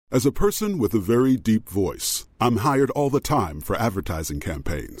As a person with a very deep voice, I'm hired all the time for advertising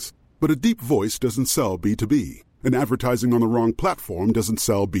campaigns. But a deep voice doesn't sell B2B, and advertising on the wrong platform doesn't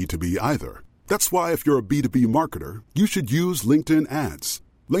sell B2B either. That's why if you're a B2B marketer, you should use LinkedIn ads.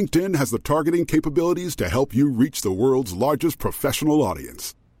 LinkedIn has the targeting capabilities to help you reach the world's largest professional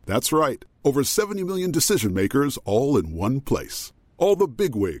audience. That's right, over 70 million decision makers all in one place. All the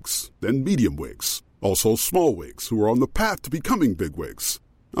big wigs, then medium wigs, also small wigs who are on the path to becoming big wigs.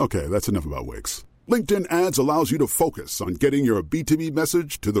 Okay, that's enough about wigs. LinkedIn ads allows you to focus on getting your B2B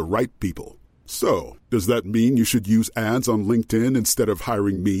message to the right people. So, does that mean you should use ads on LinkedIn instead of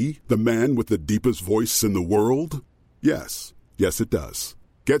hiring me, the man with the deepest voice in the world? Yes. Yes, it does.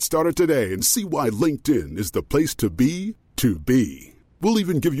 Get started today and see why LinkedIn is the place to be to be. We'll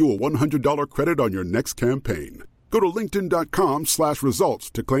even give you a $100 credit on your next campaign. Go to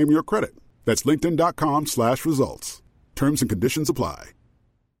linkedin.com/results to claim your credit. That's linkedin.com/results. Terms and conditions apply.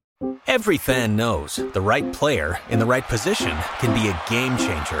 Every fan knows the right player in the right position can be a game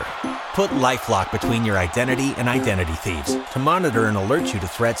changer. Put LifeLock between your identity and identity thieves to monitor and alert you to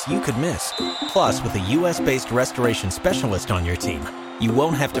threats you could miss. Plus, with a U.S.-based restoration specialist on your team, you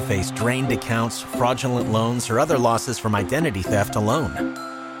won't have to face drained accounts, fraudulent loans, or other losses from identity theft alone.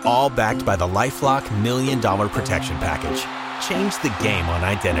 All backed by the LifeLock $1 Million Protection Package. Change the game on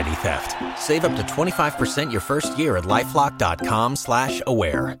identity theft. Save up to 25% your first year at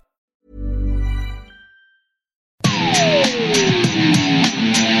LifeLock.com/aware.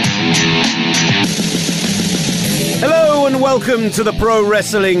 Hello and welcome to the Pro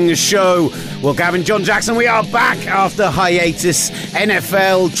Wrestling Show. Well, Gavin, John Jackson, we are back after hiatus.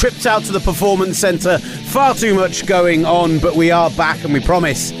 NFL, tripped out to the Performance Centre, far too much going on, but we are back and we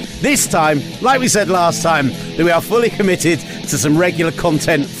promise this time, like we said last time, that we are fully committed to some regular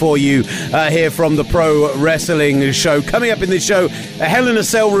content for you here from the Pro Wrestling Show. Coming up in this show, a Hell in a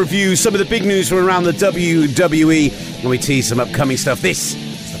Cell review, some of the big news from around the WWE, and we tease some upcoming stuff. This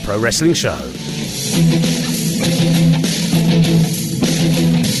is the Pro Wrestling Show.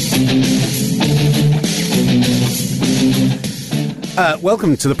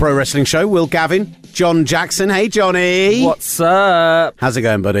 Welcome to the Pro Wrestling Show. Will Gavin, John Jackson. Hey, Johnny. What's up? How's it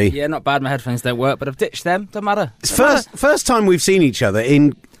going, buddy? Yeah, not bad. My headphones don't work, but I've ditched them. Don't matter. It's first time we've seen each other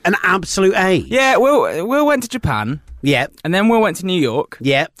in an absolute age. Yeah, Will went to Japan. Yeah. And then Will went to New York.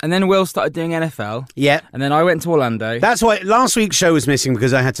 Yeah. And then Will started doing NFL. Yeah. And then I went to Orlando. That's why last week's show was missing,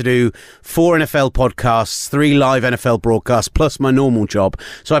 because I had to do 4 NFL podcasts, 3 live NFL broadcasts, plus my normal job.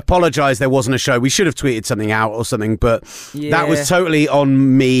 So I apologise there wasn't a show. We should have tweeted something out or something, but that was totally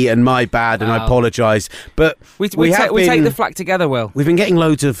on me and my bad, and I apologise. But we take the flak together, Will. We've been getting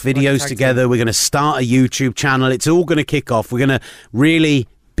loads of videos together. We're going to start a YouTube channel. It's all going to kick off. We're going to really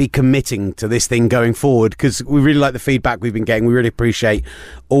be committing to this thing going forward, because we really like the feedback we've been getting. We really appreciate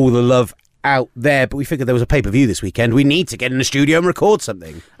all the love out there, but we figured there was a pay-per-view this weekend. We need to get in the studio and record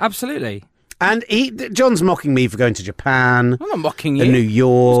something. Absolutely. And John's mocking me for going to Japan. I'm not mocking you. And New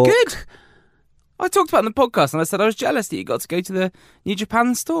York. It's good. I talked about it in the podcast, and I said I was jealous that you got to go to the New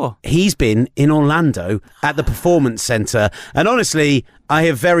Japan store. He's been in Orlando at the Performance Centre, and honestly, I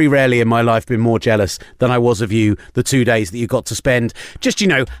have very rarely in my life been more jealous than I was of you the 2 days that you got to spend just,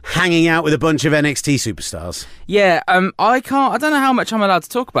 hanging out with a bunch of NXT superstars. Yeah, I don't know how much I'm allowed to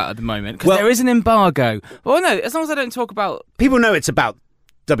talk about at the moment, because there is an embargo. Well, no, as long as I don't talk about... People know it's about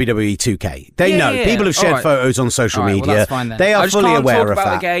WWE 2K. They know. Yeah. People have shared photos on social media. Well, that's fine then. They are fully aware of that. I just can't talk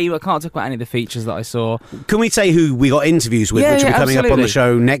about the game. I can't talk about any of the features that I saw. Can we say who we got interviews with, which will be coming up on the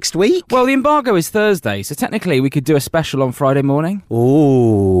show next week? Well, the embargo is Thursday, so technically we could do a special on Friday morning.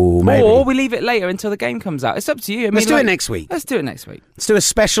 Ooh, maybe. Or we leave it later until the game comes out. It's up to you. Let's do it next week. Let's do it next week. Let's do a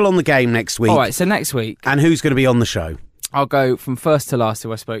special on the game next week. All right, so next week. And who's going to be on the show? I'll go from first to last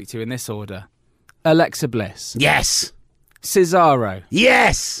who I spoke to in this order. Alexa Bliss. Yes. Cesaro.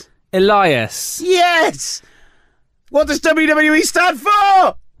 Yes. Elias. Yes! What does WWE stand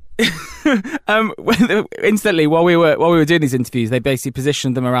for? Instantly, while we were doing these interviews, they basically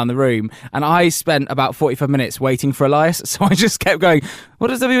positioned them around the room, and I spent about 45 minutes waiting for Elias, so I just kept going, what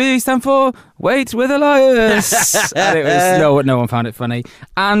does WWE stand for? Wait with Elias! And it was, no one found it funny.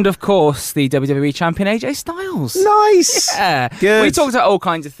 And of course, the WWE champion AJ Styles. Nice! Yeah. Good. We talked about all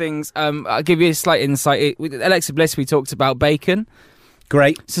kinds of things. I'll give you a slight insight. With Alexa Bliss, we talked about bacon.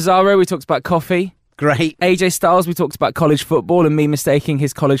 Great. Cesaro, we talked about coffee. Great. AJ Styles, we talked about college football and me mistaking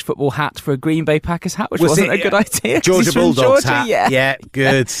his college football hat for a Green Bay Packers hat, which wasn't a good idea. Georgia Bulldogs hat. Yeah,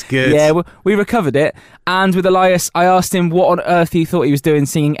 good. Yeah, we recovered it. And with Elias, I asked him what on earth he thought he was doing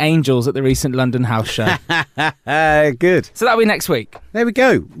singing Angels at the recent London house show. Good. So that'll be next week. There we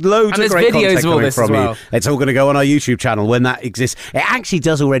go. Loads and of great videos content of all coming this from as well. you. It's all going to go on our YouTube channel when that exists. It actually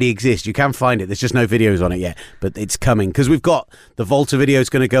does already exist. You can find it. There's just no videos on it yet, but it's coming because we've got the Volta video is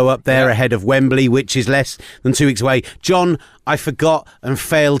going to go up there ahead of Wembley, which is less than 2 weeks away. John, I forgot and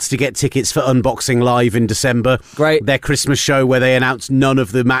failed to get tickets for Unboxing Live in December. Great. Their Christmas show where they announce none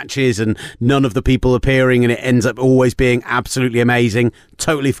of the matches and none of the people appearing, and it ends up always being absolutely amazing.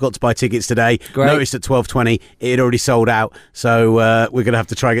 Totally forgot to buy tickets today. Great. Noticed at 12:20 it had already sold out, so we're going to have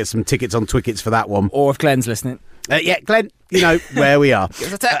to try and get some tickets on Twickets for that one. Or if Glenn's listening. Yeah, Glenn, you know where we are.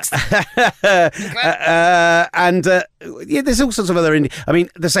 Give us a text. There's all sorts of other...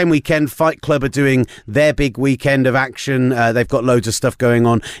 the same weekend, Fight Club are doing their big weekend of action. They've got loads of stuff going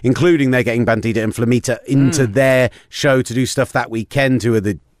on, including they're getting Bandita and Flamita into their show to do stuff that weekend, who are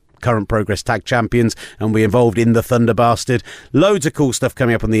the current Progress Tag Champions, and we involved in the Thunder Bastard. Loads of cool stuff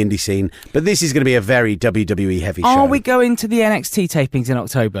coming up on the indie scene, but this is going to be a very WWE heavy show. Are we going to the NXT tapings in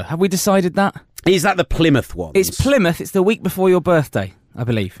October? Have we decided that? Is that the Plymouth one? It's Plymouth. It's the week before your birthday, I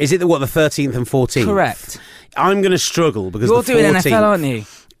believe. Is it the 13th and 14th? Correct. I'm going to struggle because you're the 14th, doing NFL, aren't you?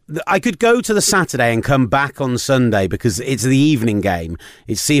 I could go to the Saturday and come back on Sunday because it's the evening game.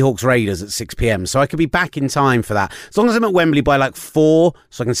 It's Seahawks Raiders at 6 p.m. So I could be back in time for that. As long as I'm at Wembley by like 4,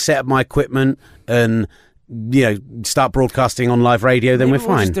 so I can set up my equipment and, start broadcasting on live radio, then we're fine.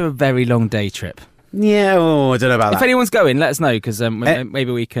 We'll just do a very long day trip. Yeah, I don't know about that. If anyone's going, let us know, because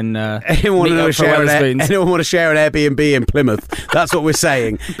maybe we can anyone want to share an Airbnb in Plymouth? That's what we're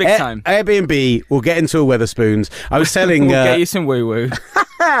saying. Big time. Airbnb, we'll get into a Weatherspoons. I was telling... we'll get you some woo-woo.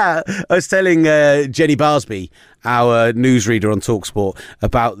 I was telling Jenny Barsby, our newsreader on TalkSport,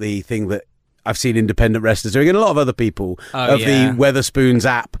 about the thing that I've seen independent wrestlers doing, and a lot of other people, the Weatherspoons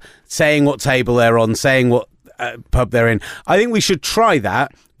app, saying what table they're on, saying what pub they're in. I think we should try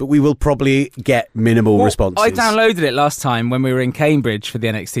that, but we will probably get minimal responses. I downloaded it last time when we were in Cambridge for the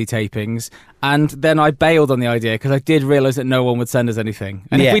NXT tapings, and then I bailed on the idea because I did realise that no one would send us anything.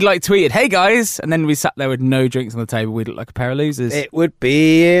 And if we'd tweeted, "Hey guys," and then we sat there with no drinks on the table, we'd look like a pair of losers. It would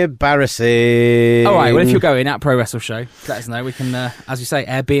be embarrassing. All right, well, if you're going at Pro Wrestle Show, let us know. We can, as you say,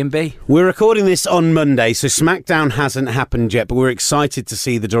 Airbnb. We're recording this on Monday, so SmackDown hasn't happened yet, but we're excited to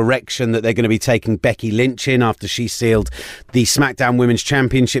see the direction that they're going to be taking Becky Lynch in after she sealed the SmackDown Women's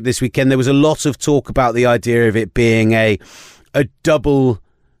Championship this weekend. There was a lot of talk about the idea of it being a double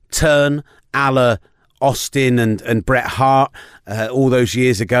turn a la Austin and Bret Hart all those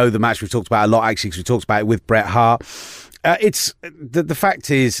years ago. The match we've talked about a lot, actually, because we talked about it with Bret Hart. It's the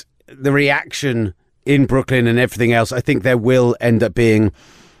fact is, the reaction in Brooklyn and everything else, I think there will end up being...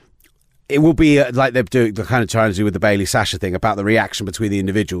 It will be like they're kind of trying to do with the Bailey Sasha thing about the reaction between the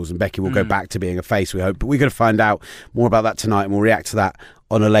individuals, and Becky will go back to being a face, we hope. But we're going to find out more about that tonight, and we'll react to that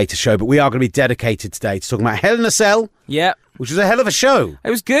on a later show. But we are going to be dedicated today to talking about Hell in a Cell, which was a hell of a show. It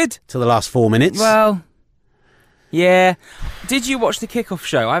was good. Till the last 4 minutes. Well, yeah. Did you watch the kickoff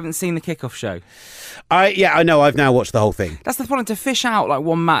show? I haven't seen the kickoff show. I know. I've now watched the whole thing. That's the point, to fish out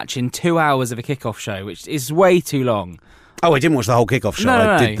one match in 2 hours of a kickoff show, which is way too long. Oh, I didn't watch the whole kickoff show.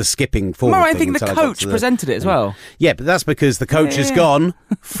 No. I did the skipping forward I thing think the coach presented it as well. Yeah, but that's because the coach has gone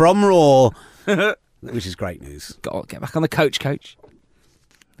from Raw, which is great news. Get back on the coach. The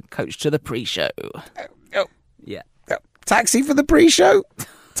coach to the pre-show. Oh. Yeah. Oh. Taxi for the pre-show?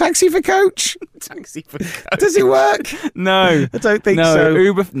 Taxi for coach? Taxi for coach. Does it work? No. I don't think so.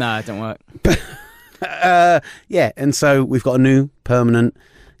 Uber... No, it don't work. And so we've got a new permanent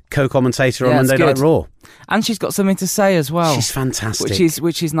co-commentator on Monday Night Raw. And she's got something to say as well. She's fantastic.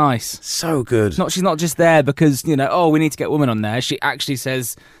 Which is nice. So good. She's not just there because, we need to get women on there. She actually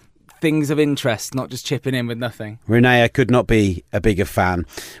says things of interest, not just chipping in with nothing. Renee, I could not be a bigger fan.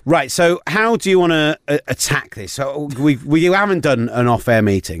 Right, so how do you want to attack this? So we haven't done an off-air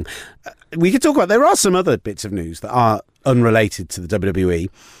meeting. We could talk about... There are some other bits of news that are unrelated to the WWE.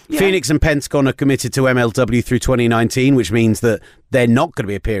 Yeah. Phoenix and Pentagon are committed to MLW through 2019, which means that they're not going to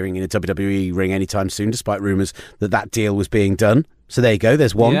be appearing in a WWE ring anytime soon, despite rumours that deal was being done. So there you go,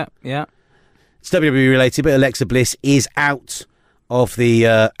 there's one. Yeah. It's WWE related, but Alexa Bliss is out of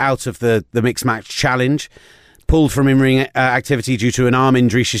the Mixed Match Challenge, pulled from in-ring activity due to an arm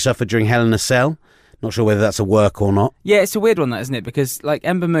injury she suffered during Hell in a Cell. Not sure whether that's a work or not. Yeah, it's a weird one, that, isn't it? Because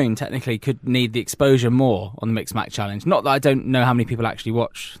Ember Moon technically could need the exposure more on the Mixed Match Challenge. Not that I don't know how many people actually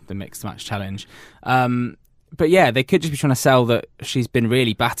watch the Mixed Match Challenge. But yeah, they could just be trying to sell that she's been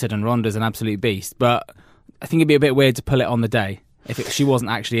really battered and Ronda's an absolute beast. But I think it'd be a bit weird to pull it on the day if she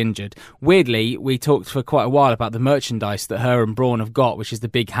wasn't actually injured. Weirdly, we talked for quite a while about the merchandise that her and Braun have got, which is the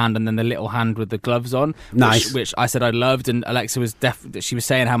big hand and then the little hand with the gloves on. Nice. Which I said I loved, and Alexa was she was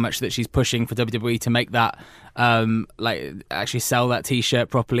saying how much that she's pushing for WWE to make that, actually sell that T-shirt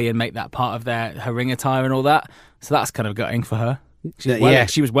properly and make that part of her ring attire and all that. So that's kind of gutting for her.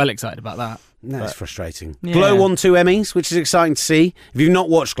 She was well excited about that. That's frustrating. Yeah. Glow won 2 Emmys, which is exciting to see. If you've not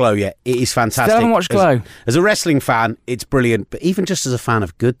watched Glow yet, it is fantastic. Still haven't watched Glow. As a wrestling fan, it's brilliant. But even just as a fan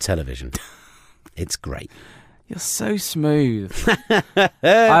of good television, it's great. You're so smooth. I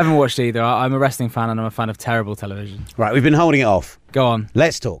haven't watched either. I'm a wrestling fan and I'm a fan of terrible television. Right, we've been holding it off. Go on.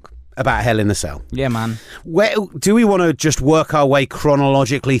 Let's talk about Hell in the Cell. Yeah, man. Do we want to just work our way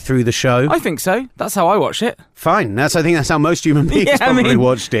chronologically through the show? I think so. That's how I watch it. Fine. I think that's how most human beings probably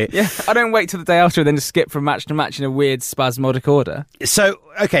watched it. Yeah, I don't wait till the day after and then just skip from match to match in a weird spasmodic order. So,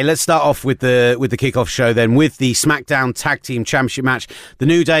 okay, let's start off with the kickoff show then, with the SmackDown Tag Team Championship match. The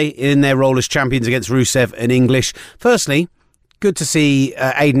New Day in their role as champions against Rusev and English. Firstly, good to see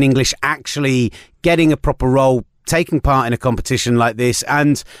Aiden English actually getting a proper role, taking part in a competition like this,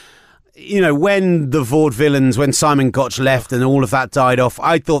 and when the Vaudevillains, when Simon Gotch left and all of that died off,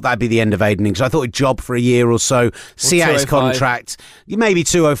 I thought that'd be the end of Aiden English. I thought he'd job for a year or so, see out his contract, maybe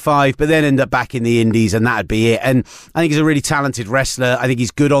 205, but then end up back in the Indies and that'd be it. And I think he's a really talented wrestler. I think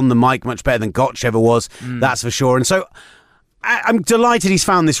he's good on the mic, much better than Gotch ever was, that's for sure. And so I'm delighted he's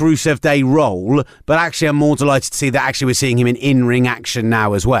found this Rusev Day role, but actually I'm more delighted to see that actually we're seeing him in in-ring action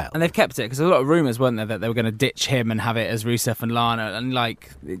now as well. And they've kept it, because there's a lot of rumours, weren't there, that they were going to ditch him and have it as Rusev and Lana, and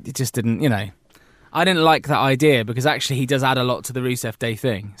it just didn't, I didn't like that idea, because actually he does add a lot to the Rusev Day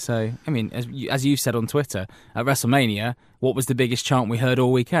thing. So, I mean, as you said on Twitter, at WrestleMania, what was the biggest chant we heard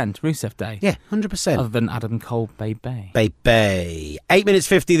all weekend? Rusev Day. Yeah, 100%. Other than Adam Cole, baby. Baby. 8 minutes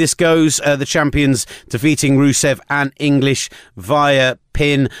 50 this goes. The champions defeating Rusev and English via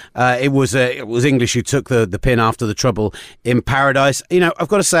pin. It was English who took the pin after the trouble in Paradise. I've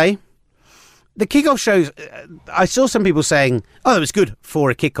got to say, the kickoff shows, I saw some people saying, it was good for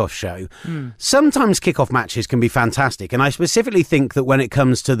a kickoff show. Sometimes kickoff matches can be fantastic. And I specifically think that when it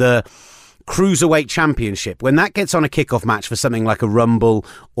comes to the Cruiserweight Championship, when that gets on a kickoff match for something like a Rumble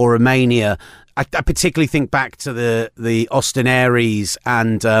or a Mania, I particularly think back to the Austin Aries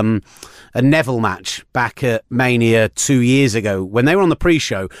and a Neville match back at Mania 2 years ago when they were on the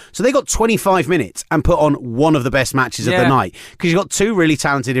pre-show. So they got 25 minutes and put on one of the best matches of the night, because you've got two really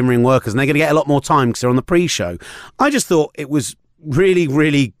talented in-ring workers and they're going to get a lot more time because they're on the pre-show. I just thought it was really,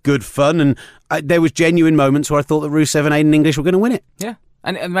 really good fun, and there was genuine moments where I thought that Rusev and Aiden English were going to win it. Yeah.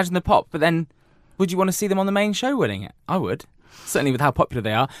 And imagine the pop, but then would you want to see them on the main show winning it? I would. Certainly with how popular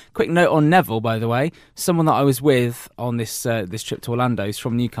they are. Quick note on Neville, by the way. Someone that I was with on this trip to Orlando is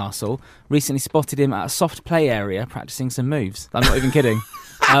from Newcastle. Recently spotted him at a soft play area practicing some moves. I'm not even kidding.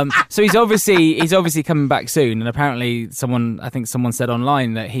 So he's obviously coming back soon, and apparently someone said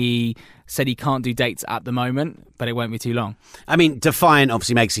online that he said he can't do dates at the moment, but it won't be too long. I mean, Defiant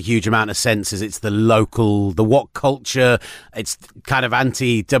obviously makes a huge amount of sense, as it's the what culture. It's kind of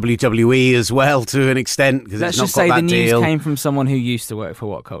anti-WWE as well to an extent, because it's not got that deal. Let's just say the news came from someone who used to work for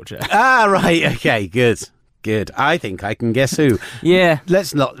What Culture. Right, okay, good. I think I can guess who. Yeah.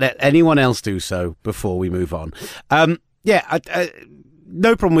 Let's not let anyone else do so before we move on.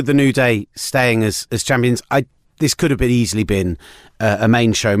 No problem with the New Day staying as champions. This could have easily been a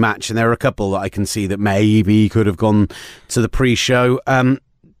main show match, and there are a couple that I can see that maybe could have gone to the pre-show.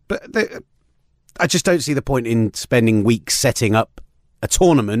 But I just don't see the point in spending weeks setting up a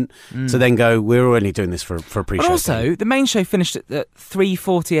tournament to then go, we're only doing this for a pre-show. But also, the main show finished at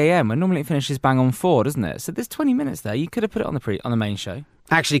 3:40 a.m. when normally it finishes bang on 4, doesn't it? So there's 20 minutes there. You could have put it on the main show.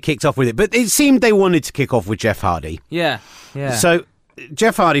 Actually kicked off with it, but it seemed they wanted to kick off with Jeff Hardy. Yeah. So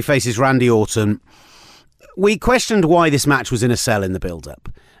Jeff Hardy faces Randy Orton. We questioned why this match was in a cell in the build-up.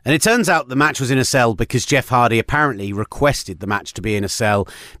 And it turns out the match was in a cell because Jeff Hardy apparently requested the match to be in a cell,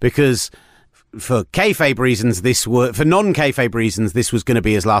 because for kayfabe reasons, for non-kayfabe reasons, this was going to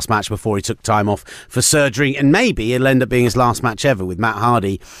be his last match before he took time off for surgery, and maybe it'll end up being his last match ever with Matt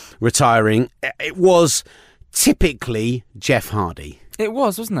Hardy retiring. It was typically Jeff Hardy. It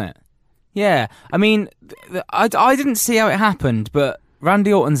was, wasn't it? Yeah. I mean, I didn't see how it happened, but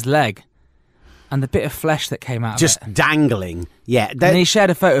Randy Orton's leg and the bit of flesh that came out just of it. Just dangling. Yeah. And he shared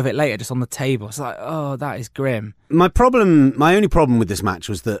a photo of it later just on the table. It's like, oh, that is grim. My only problem with this match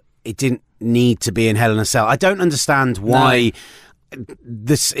was that it didn't need to be in Hell in a Cell. I don't understand why.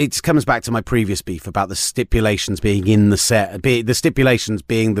 it comes back to my previous beef about the stipulations being in the set, the stipulations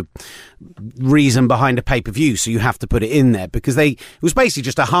being the reason behind a pay-per-view, so you have to put it in there because it was basically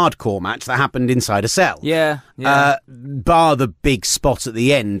just a hardcore match that happened inside a cell. Yeah. Bar the big spot at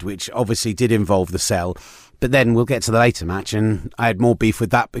the end, which obviously did involve the cell. But then we'll get to the later match, and I had more beef with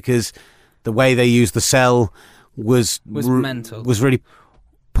that because the way they used the cell was mental. Was really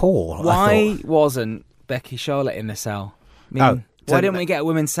poor. Why wasn't Becky Charlotte in the cell? Why didn't we get a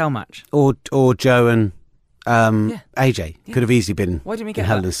women's cell match? Or Joe and AJ could have easily been. Why didn't we get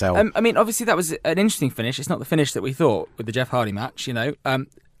Hell in a Cell? I mean, obviously that was an interesting finish. It's not the finish that we thought with the Jeff Hardy match.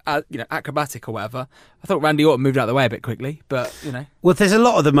 Acrobatic or whatever. I thought Randy Orton moved out of the way a bit quickly, but Well, there's a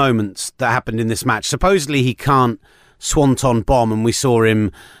lot of the moments that happened in this match. Supposedly he can't swanton bomb, and we saw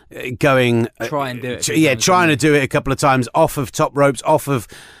him going trying to do it a couple of times off of top ropes, off of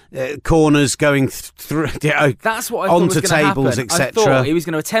corners, going through. That's what I thought onto was going to tables, happen. etc. I thought he was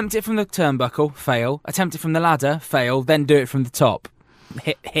going to attempt it from the turnbuckle, fail. Attempt it from the ladder, fail. Then do it from the top,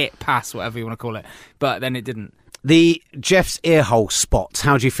 hit, pass, whatever you want to call it. But then it didn't. The Jeff's earhole spots.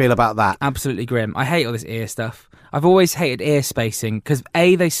 How do you feel about that? Absolutely grim. I hate all this ear stuff. I've always hated ear spacing because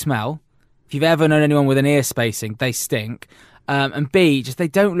A, they smell. If you've ever known anyone with an ear spacing, they stink. And B, just they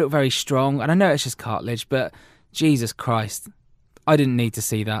don't look very strong. And I know it's just cartilage, but Jesus Christ, I didn't need to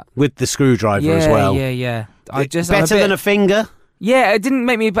see that. With the screwdriver as well. Yeah. Better than a finger? Yeah, it didn't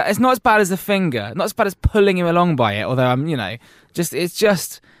make me... It's not as bad as the finger. Not as bad as pulling him along by it, although it's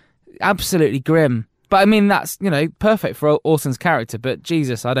just absolutely grim. But I mean, that's, perfect for Orton's character, but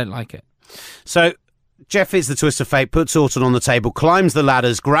Jesus, I don't like it. So Jeff hits the twist of fate, puts Orton on the table, climbs the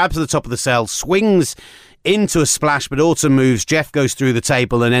ladders, grabs the top of the cell, swings into a splash, but Orton moves. Jeff goes through the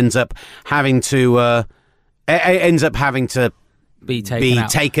table and ends up having to be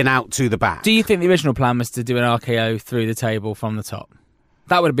taken out to the back. Do you think the original plan was to do an RKO through the table from the top?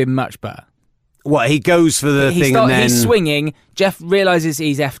 That would have been much better. What, he goes for the thing and then... He's swinging, Jeff realises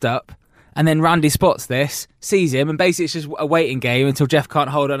he's effed up, and then Randy spots this, sees him, and basically it's just a waiting game until Jeff can't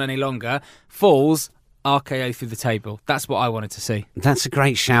hold on any longer, falls, RKO through the table. That's what I wanted to see. That's a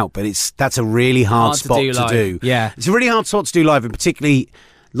great shout, but that's a really hard spot to do. Yeah. It's a really hard spot to do live, and particularly,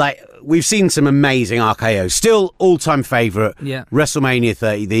 we've seen some amazing RKOs. Still all-time favourite, WrestleMania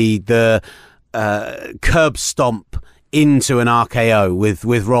 30, the curb stomp into an RKO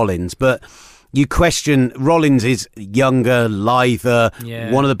with Rollins, but... You question, Rollins is younger, lither,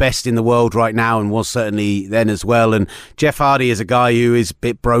 one of the best in the world right now, and was certainly then as well. And Jeff Hardy is a guy who is a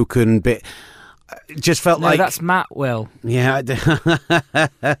bit broken, just felt like... that's Matt Will. Yeah,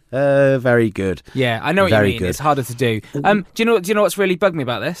 very good. Yeah, I know what you mean. Good. It's harder to do. Do you know what's really bugged me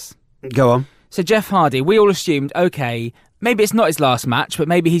about this? Go on. So Jeff Hardy, we all assumed, okay, maybe it's not his last match, but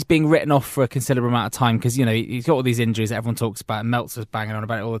maybe he's being written off for a considerable amount of time because, he's got all these injuries that everyone talks about, and Meltzer's banging on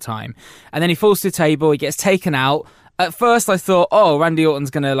about it all the time. And then he falls to the table, he gets taken out. At first I thought, Randy Orton's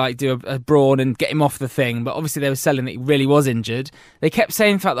going to do a brawn and get him off the thing, but obviously they were selling that he really was injured. They kept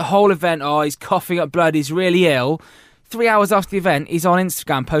saying throughout the whole event, he's coughing up blood, he's really ill. 3 hours after the event, he's on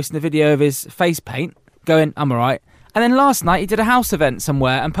Instagram posting a video of his face paint, going, I'm all right. And then last night he did a house event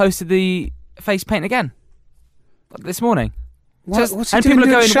somewhere and posted the face paint again this morning. What's and people are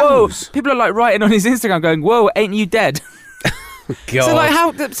going, whoa. People are writing on his Instagram going, whoa, ain't you dead?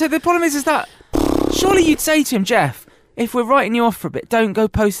 God. So the problem is that surely you'd say to him, Jeff, if we're writing you off for a bit, don't go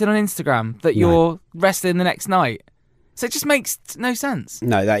posting on Instagram that you're wrestling the next night. So it just makes no sense.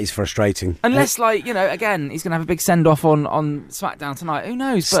 No, that is frustrating. Unless, again, he's going to have a big send-off on SmackDown tonight. Who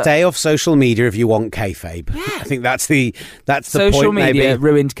knows? But stay off social media if you want kayfabe. Yeah. I think that's the social point, media maybe.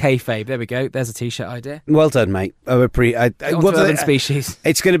 Ruined kayfabe. There we go. There's a T-shirt idea. Well done, mate. Species.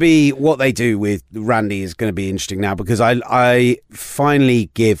 It's going to be what they do with Randy is going to be interesting now because I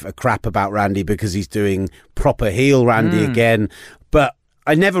finally give a crap about Randy because he's doing proper heel Randy again. But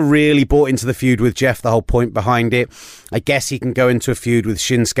I never really bought into the feud with Jeff, the whole point behind it. I guess he can go into a feud with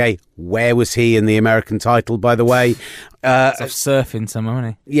Shinsuke. Where was he in the American title, by the way? He's off surfing somewhere,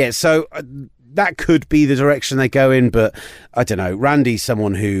 isn't he? Yeah, so that could be the direction they go in, but I don't know. Randy's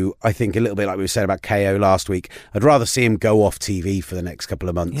someone who I think a little bit like we said about KO last week. I'd rather see him go off TV for the next couple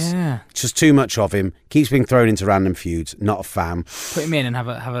of months. Yeah. Just too much of him. Keeps being thrown into random feuds. Not a fan. Put him in and have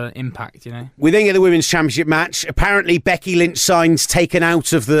an impact, We then get the Women's Championship match. Apparently Becky Lynch signs taken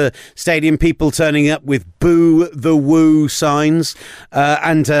out of the stadium. People turning up with boo the woo signs.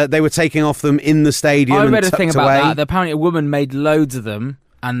 And they were taking off them in the stadium. I read a thing about that. Apparently a woman made loads of them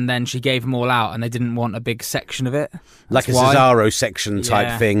and then she gave them all out, and they didn't want a big section of it. Like a why. Cesaro section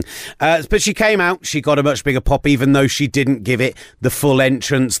type thing. But she came out, she got a much bigger pop, even though she didn't give it the full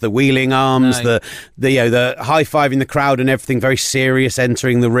entrance, the wheeling arms, the high-fiving the crowd and everything, very serious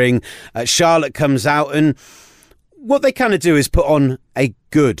entering the ring. Charlotte comes out, and what they kind of do is put on a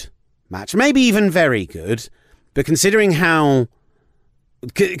good match, maybe even very good, but considering how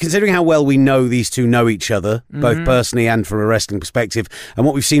well we know these two know each other, both personally and from a wrestling perspective, and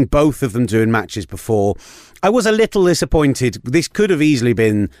what we've seen both of them do in matches before, I was a little disappointed. This could have easily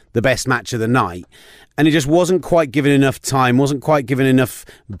been the best match of the night, and it just wasn't quite given enough time, wasn't quite given enough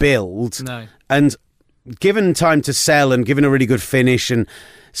build, and given time to sell and given a really good finish and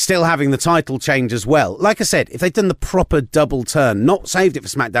still having the title change as well. Like I said, if they'd done the proper double turn, not saved it for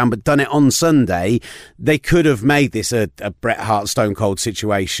SmackDown, but done it on Sunday, they could have made this a Bret Hart Stone Cold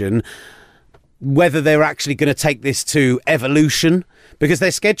situation. Whether they're actually going to take this to Evolution, because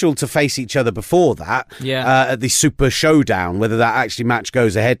they're scheduled to face each other before that at the Super Showdown, whether that actually match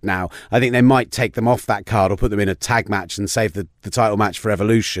goes ahead now, I think they might take them off that card or put them in a tag match and save the title match for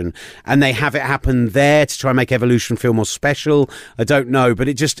Evolution. And they have it happen there to try and make Evolution feel more special. I don't know, but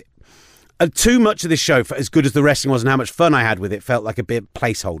it just... too much of this show, for as good as the wrestling was and how much fun I had with it, felt like a bit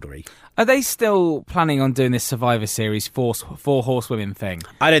placeholdery. Are they still planning on doing this Survivor Series four horsewomen thing?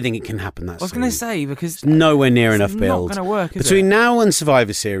 I don't think it can happen that soon. I was going to say, because... It's nowhere near enough build. It's not going to work, is Between it? now and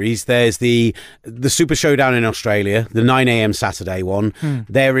Survivor Series, there's the Super Showdown in Australia, the 9 a.m. Saturday one.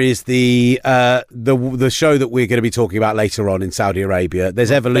 There is the show that we're going to be talking about later on in Saudi Arabia.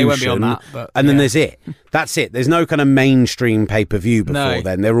 There's Evolution. They won't be on that, but, and then there's it. That's it. There's no kind of mainstream pay-per-view before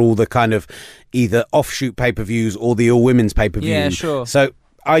then. They're all the kind of either offshoot pay-per-views or the all-women's pay-per-view. Yeah, sure. So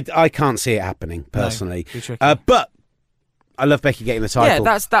I can't see it happening, personally. But I love Becky getting the title. Yeah,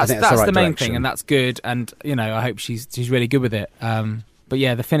 that's the main thing, and that's good. And, I hope she's really good with it. But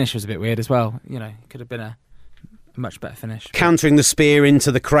yeah, the finish was a bit weird as well. It could have been a much better finish. Countering the spear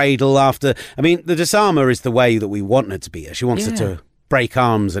into the cradle after... I mean, the disarmer is the way that we want her to be. She wants her to break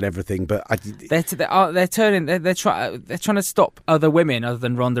arms and everything, but they're trying to stop other women other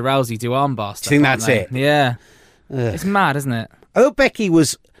than Ronda Rousey do armbar stuff. I think that's it. Yeah. It's mad, isn't it? I thought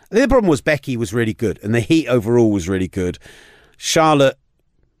the problem was Becky was really good, and the heat overall was really good. Charlotte,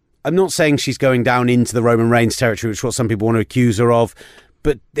 I'm not saying she's going down into the Roman Reigns territory, which is what some people want to accuse her of,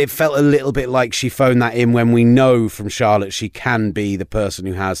 but it felt a little bit like she phoned that in when we know from Charlotte she can be the person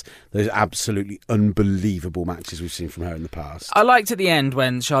who has those absolutely unbelievable matches we've seen from her in the past. I liked at the end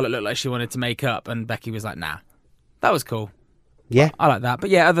when Charlotte looked like she wanted to make up and Becky was like, nah. That was cool. Yeah. I like that.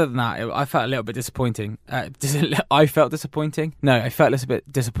 But yeah, other than that, I felt a little bit disappointing. I felt disappointing? No, I felt a little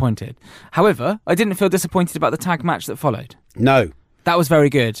bit disappointed. However, I didn't feel disappointed about the tag match that followed. No. That was very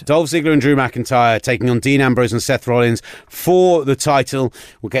good. Dolph Ziggler and Drew McIntyre taking on Dean Ambrose and Seth Rollins for the title.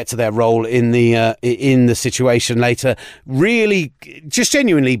 We'll get to their role in the situation later. Really, just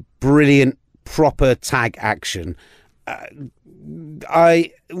genuinely brilliant, proper tag action. What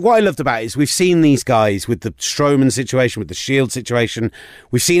I loved about it is we've seen these guys with the Strowman situation, with the Shield situation.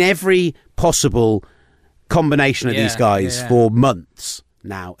 We've seen every possible combination of these guys for months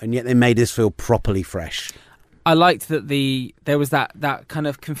now, and yet they made us feel properly fresh. I liked that there was that kind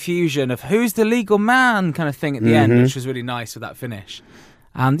of confusion of who's the legal man kind of thing at the end, which was really nice with that finish.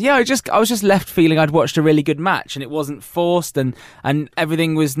 And yeah, I was just left feeling I'd watched a really good match, and it wasn't forced, and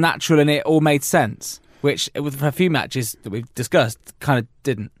everything was natural, and it all made sense. Which, with a few matches that we've discussed, kind of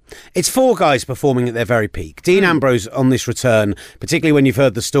didn't. It's four guys performing at their very peak. Dean Ambrose on this return, particularly when you've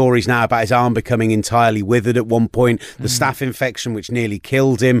heard the stories now about his arm becoming entirely withered at one point, the staph infection which nearly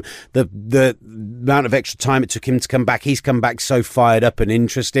killed him, the amount of extra time it took him to come back. He's come back so fired up and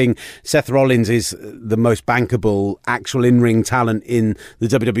interesting. Seth Rollins is the most bankable actual in-ring talent in the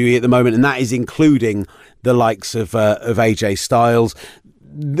WWE at the moment, and that is including the likes of AJ Styles.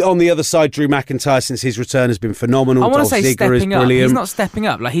 On the other side, Drew McIntyre, since his return, has been phenomenal. I want to say stepping up. Brilliant. He's not stepping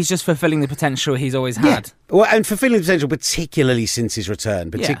up. Like, he's just fulfilling the potential he's always had. Yeah. Well, and fulfilling the potential, particularly since his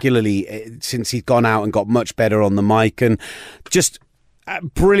return, since he's gone out and got much better on the mic, and just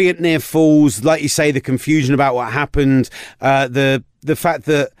brilliant near falls. Like you say, the confusion about what happened, the fact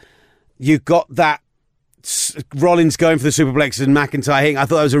that you got that Rollins going for the superplex and McIntyre hitting. I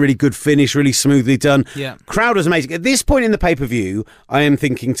thought that was a really good finish, really smoothly done. Yeah. Crowd was amazing. At this point in the pay-per-view, I am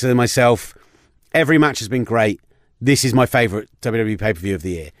thinking to myself, every match has been great. This is my favourite WWE pay-per-view of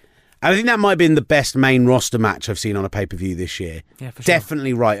the year. And I think that might have been the best main roster match I've seen on a pay-per-view this year. Yeah, for sure.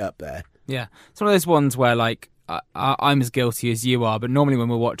 Definitely right up there. Yeah. It's one of those ones where, like, I'm as guilty as you are, but normally when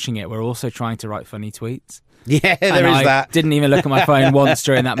we're watching it, we're also trying to write funny tweets. Yeah, there is that. I didn't even look at my phone once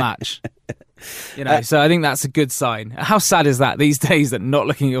during that match. So I think that's a good sign. How sad is that these days that not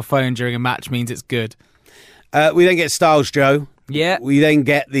looking at your phone during a match means it's good? We then get Styles Joe. Yeah. We then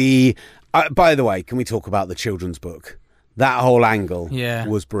get the... by the way, can we talk about the children's book? That whole angle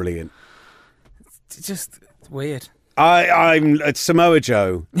was brilliant. It's just weird. Samoa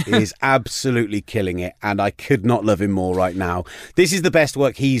Joe is absolutely killing it, and I could not love him more right now. This is the best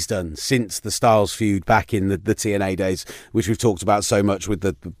work he's done since the Styles feud back in the TNA days, which we've talked about so much with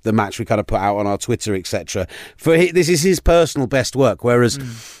the match we kind of put out on our Twitter, etc. This is his personal best work, whereas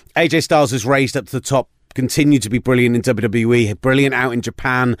AJ Styles has raised up to the top, continued to be brilliant in WWE, brilliant out in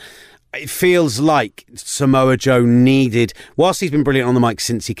Japan. It feels like Samoa Joe needed, whilst he's been brilliant on the mic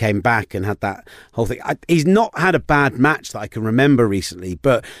since he came back and had that whole thing, he's not had a bad match that I can remember recently,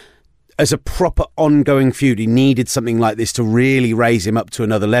 but as a proper ongoing feud, he needed something like this to really raise him up to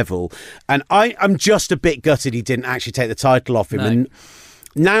another level. And I'm just a bit gutted he didn't actually take the title off him. No. And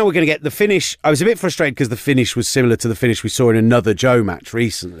now we're going to get the finish. I was a bit frustrated because the finish was similar to the finish we saw in another Joe match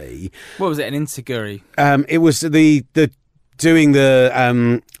recently. What was it, an Insiguri? It was the doing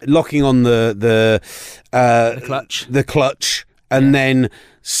the locking on the clutch, and then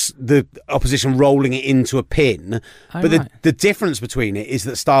the opposition rolling it into a pin. But the difference between it is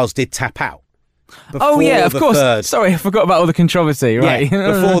that Styles did tap out. Of course. Third. Sorry, I forgot about all the controversy. Right,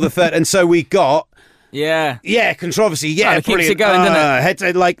 before the third, and so we got controversy. Yeah, it keeps brilliant. it going, doesn't it?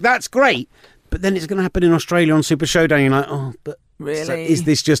 Head-to-head, like that's great. But then it's going to happen in Australia on Super Showdown. You're like, oh, but. Really? So is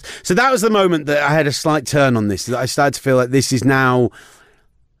this just... So that was the moment that I had a slight turn on this. That I started to feel like this is now...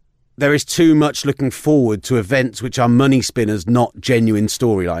 There is too much looking forward to events which are money spinners, not genuine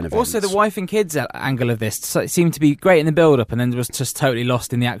storyline events. Also, the wife and kids angle of this seemed to be great in the build-up and then was just totally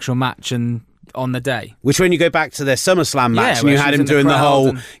lost in the actual match and on the day. Which when you go back to their SummerSlam match and you had him doing the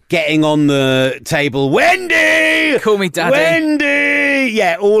whole getting on the table, Wendy! Call me daddy. Wendy!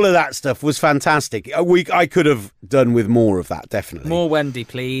 Yeah, all of that stuff was fantastic. I could have done with more of that, definitely. More Wendy,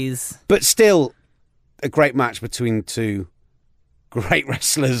 please. But still, a great match between two great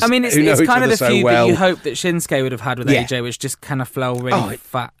wrestlers. I mean, it's kind of the feud that you hope that Shinsuke would have had with AJ, which just kind of fell really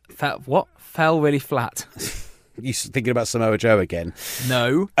flat. Fell really flat. You thinking about Samoa Joe again?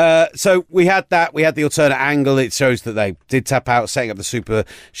 No. So we had that. We had the alternate angle. It shows that they did tap out, setting up the Super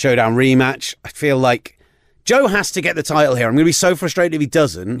Showdown rematch. I feel like Joe has to get the title here. I'm going to be so frustrated if he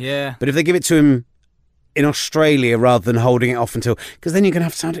doesn't. Yeah. But if they give it to him in Australia rather than holding it off until... Because then you're going to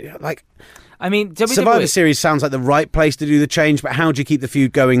have to sound it like... I mean, Survivor Series sounds like the right place to do the change, but how do you keep the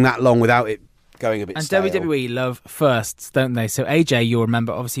feud going that long without it going a bit stale? And WWE love firsts, don't they? So AJ, you'll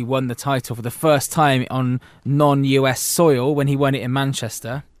remember, obviously won the title for the first time on non-US soil when he won it in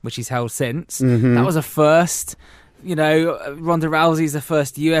Manchester, which he's held since. Mm-hmm. That was a first. You know, Ronda Rousey's the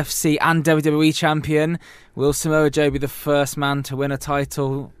first UFC and WWE champion. Will Samoa Joe be the first man to win a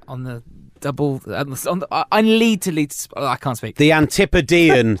title on the double... I can't speak. The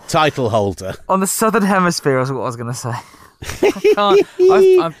Antipodean title holder. On the Southern Hemisphere is what I was going to say. I'm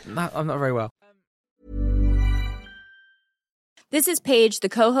not very well. This is Paige, the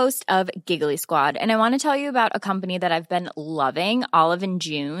co-host of Giggly Squad, and I want to tell you about a company that I've been loving, Olive &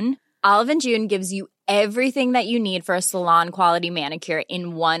 June. Olive & June gives you everything that you need for a salon-quality manicure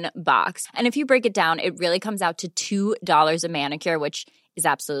in one box. And if you break it down, it really comes out to $2 a manicure, which is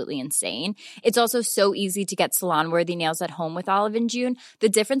absolutely insane. It's also so easy to get salon-worthy nails at home with Olive & June. The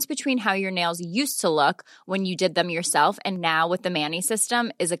difference between how your nails used to look when you did them yourself and now with the Mani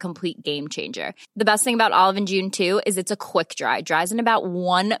system is a complete game changer. The best thing about Olive & June, too, is it's a quick dry. Dries in about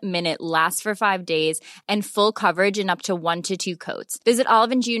 1 minute, lasts for 5 days, and full coverage in up to 1 to 2 coats. Visit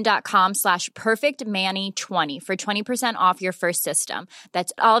oliveandjune.com/perfectmani20 for 20% off your first system.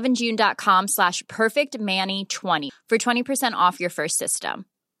 That's oliveandjune.com/perfectmani20 for 20% off your first system.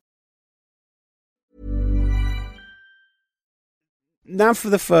 Now for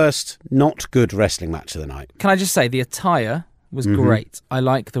the first not good wrestling match of the night. Can I just say, the attire was great. I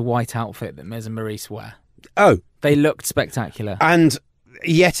like the white outfit that Miz and Maurice wear. Oh. They looked spectacular. And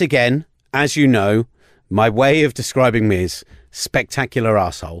yet again, as you know, my way of describing Miz, spectacular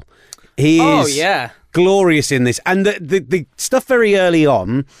arsehole. He is glorious in this. And the stuff very early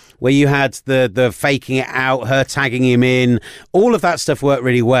on, where you had the faking it out, her tagging him in, all of that stuff worked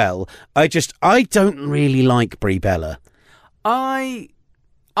really well. I don't really like Brie Bella. I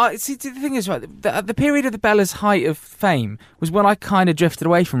see. The thing is, right, the period of the Bella's height of fame was when I kind of drifted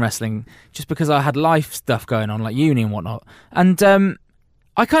away from wrestling, just because I had life stuff going on, like uni and whatnot. And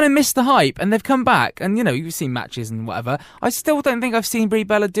I kind of missed the hype, and they've come back. And you know, you've seen matches and whatever. I still don't think I've seen Brie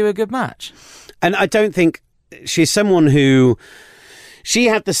Bella do a good match. And I don't think she's someone who... She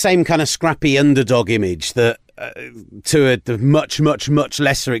had the same kind of scrappy underdog image that to a much, much, much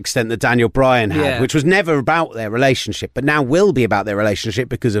lesser extent that Daniel Bryan had, which was never about their relationship, but now will be about their relationship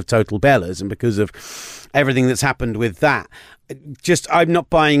because of Total Bellas and because of everything that's happened with that. I'm not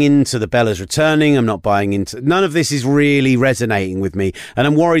buying into the Bellas returning. I'm not buying into... None of this is really resonating with me. And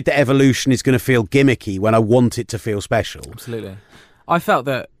I'm worried that Evolution is going to feel gimmicky when I want it to feel special. Absolutely. I felt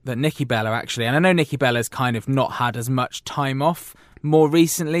that Nikki Bella actually, and I know Nikki Bella's kind of not had as much time off more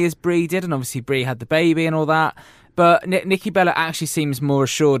recently as Brie did, and obviously Brie had the baby and all that. But Nikki Bella actually seems more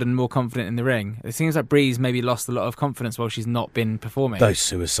assured and more confident in the ring. It seems like Brie's maybe lost a lot of confidence while she's not been performing. Those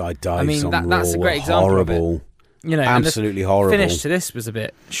suicide dives on Raw, that's a great example horrible. Of it. You know, absolutely and the horrible. Finish to this was a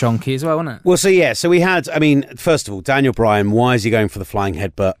bit shonky as well, wasn't it? Well, so we had, first of all, Daniel Bryan, why is he going for the flying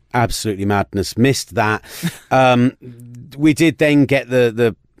headbutt? Absolutely madness. Missed that. We did then get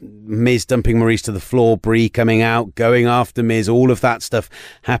the Miz dumping Maurice to the floor, Brie coming out, going after Miz, all of that stuff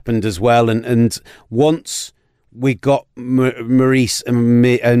happened as well. And once we got Maurice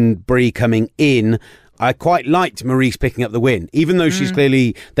and Brie coming in, I quite liked Maurice picking up the win, even though she's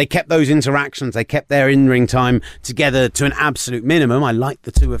clearly... They kept those interactions, they kept their in-ring time together to an absolute minimum. I like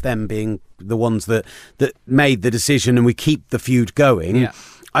the two of them being the ones that made the decision, and we keep the feud going. Yeah.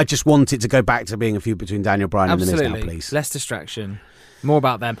 I just want it to go back to being a feud between Daniel Bryan and The Miz now, please. Less distraction. More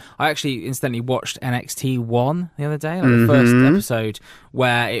about them. I actually incidentally watched NXT 1 the other day, the first episode,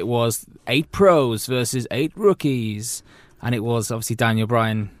 where it was 8 pros versus 8 rookies, and it was obviously Daniel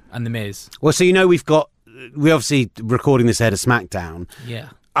Bryan and The Miz. Well, so we're obviously recording this ahead of SmackDown. Yeah.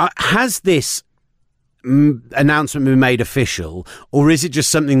 Has this announcement been made official, or is it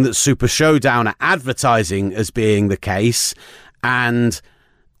just something that Super Showdown are advertising as being the case? And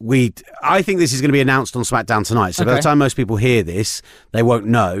I think this is going to be announced on SmackDown tonight. So by the time most people hear this, they won't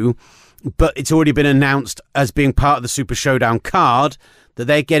know. But it's already been announced as being part of the Super Showdown card that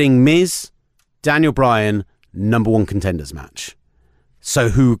they're getting Miz, Daniel Bryan, #1 contenders match. So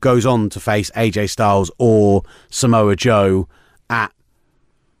who goes on to face AJ Styles or Samoa Joe at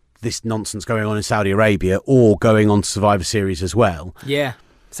this nonsense going on in Saudi Arabia, or going on to Survivor Series as well? Yeah.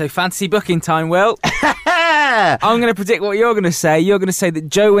 So fantasy booking time, Will. I'm going to predict what you're going to say. You're going to say that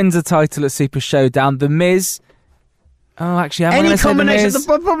Joe wins the title at Super Showdown. The Miz... Oh, actually, I'm going to say The Miz.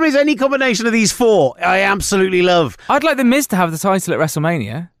 The problem is any combination of these four, I absolutely love. I'd like The Miz to have the title at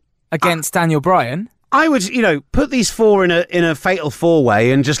WrestleMania against Daniel Bryan. I would, put these four in a fatal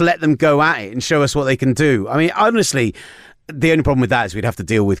four-way and just let them go at it and show us what they can do. I mean, honestly... The only problem with that is we'd have to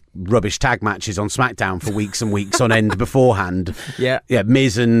deal with rubbish tag matches on SmackDown for weeks and weeks on end beforehand. Yeah,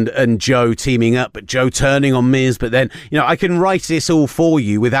 Miz and Joe teaming up, but Joe turning on Miz. But then, I can write this all for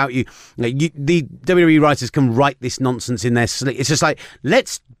you without you. The WWE writers can write this nonsense in their sleep. It's just like,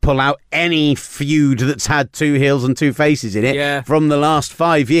 let's pull out any feud that's had 2 heels and 2 faces in it from the last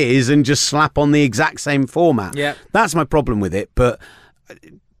 5 years and just slap on the exact same format. Yeah, that's my problem with it. But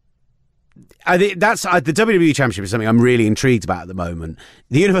I think the WWE Championship is something I'm really intrigued about at the moment.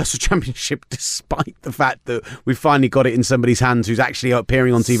 The Universal Championship, despite the fact that we've finally got it in somebody's hands who's actually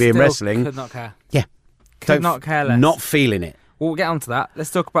appearing on TV and wrestling. Could not care. Yeah. Could not care less. Not feeling it. We'll get on to that. Let's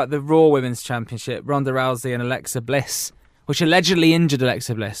talk about the Raw Women's Championship. Ronda Rousey and Alexa Bliss, which allegedly injured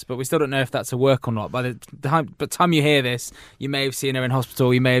Alexa Bliss, but we still don't know if that's a work or not. By the time you hear this, you may have seen her in hospital.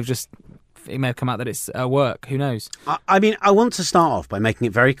 It may have come out that it's a work. Who knows? I mean, I want to start off by making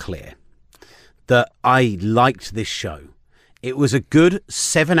it very clear that I liked this show. It was a good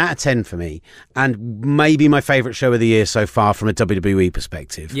 7 out of 10 for me, and maybe my favourite show of the year so far from a WWE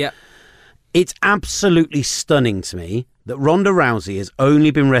perspective. Yeah. It's absolutely stunning to me that Ronda Rousey has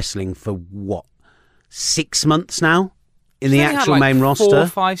only been wrestling for, 6 months now in the actual main roster? 4,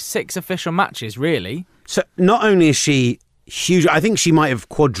 5, 6 official matches, really. So not only is she huge, I think she might have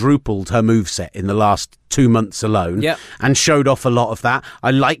quadrupled her moveset in the last 2 months alone, and showed off a lot of that.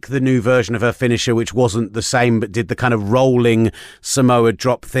 I like the new version of her finisher, which wasn't the same but did the kind of rolling Samoa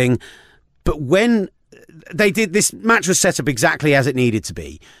drop thing. But when they did, this match was set up exactly as it needed to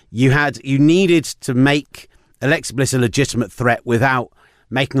be. You needed to make Alexa Bliss a legitimate threat without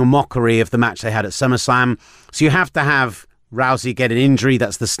making a mockery of the match they had at SummerSlam. So you have to have Rousey get an injury.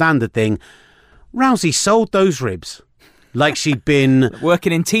 That's the standard thing. Rousey sold those ribs like she'd been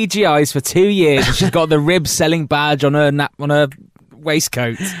working in TGI's for 2 years, and she's got the rib selling badge on her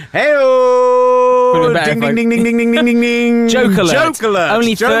waistcoat. Hey-oh! Ding, ding, ding, ding, ding, ding, ding, ding, ding. Joke alert. Joke alert.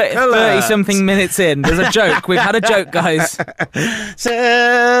 Only Joke 30-something minutes in. There's a joke. We've had a joke, guys.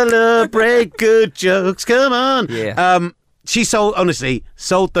 Celebrate good jokes. Come on. Yeah. She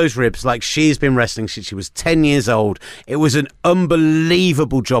sold those ribs like she's been wrestling since she was 10 years old. It was an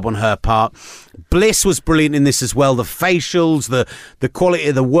unbelievable job on her part. Bliss was brilliant in this as well. The facials, the quality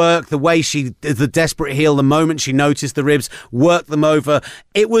of the work, the way the desperate heel, the moment she noticed the ribs, worked them over.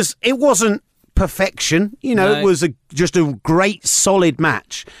 It wasn't perfection, no. It was just a great, solid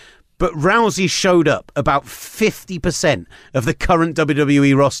match. But Rousey showed up about 50% of the current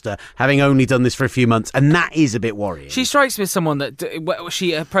WWE roster, having only done this for a few months, and that is a bit worrying. She strikes me as someone that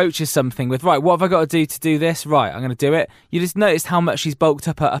she approaches something with, right, what have I got to do this? Right, I'm going to do it. You just noticed how much she's bulked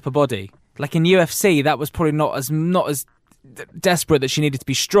up her upper body. Like in UFC, that was probably not as desperate that she needed to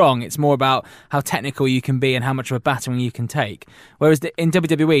be strong. It's more about how technical you can be and how much of a battering you can take. Whereas in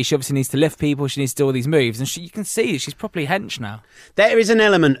WWE, she obviously needs to lift people, she needs to do all these moves, and you can see she's properly hench now. There is an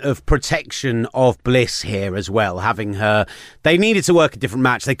element of protection of Bliss here as well, having her. They needed to work a different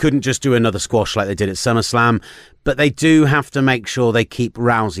match. They couldn't just do another squash like they did at SummerSlam, but they do have to make sure they keep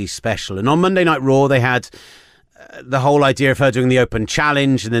Rousey special. And on Monday Night Raw, they had the whole idea of her doing the open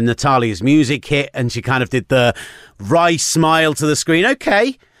challenge, and then Natalia's music hit and she kind of did the wry smile to the screen.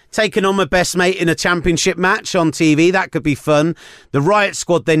 Okay, taking on my best mate in a championship match on TV, that could be fun. The Riot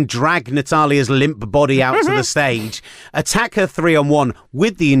Squad then drag Natalia's limp body out to the stage, attack her 3-on-1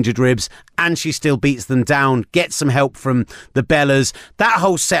 with the injured ribs, and she still beats them down, gets some help from the Bellas. That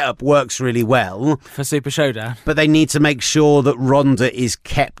whole setup works really well for Super Showdown. But they need to make sure that Ronda is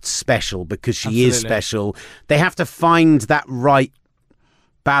kept special, because she is special. They have to find that right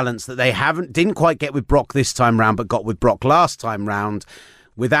balance that they didn't quite get with Brock this time round, but got with Brock last time round.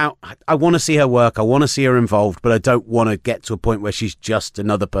 I want to see her work, I want to see her involved, but I don't want to get to a point where she's just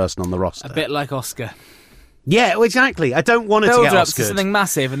another person on the roster. A bit like Asuka. Yeah, exactly. I don't want her to get up to something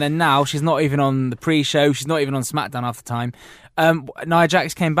massive, and then now she's not even on the pre-show, she's not even on SmackDown half the time. Nia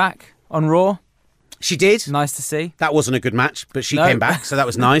Jax came back on Raw. She did. Nice to see. That wasn't a good match, but she came back, so that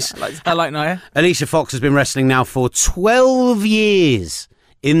was nice. I like Nia. Alicia Fox has been wrestling now for 12 years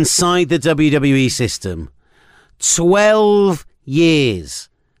inside the WWE system. 12 years.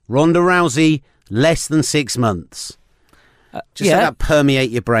 Ronda Rousey, less than 6 months. Just let that permeate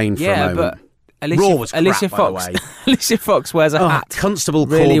your brain for a moment. But Raw was crap, Alicia Fox, by the way. Alicia Fox wears a hat. Constable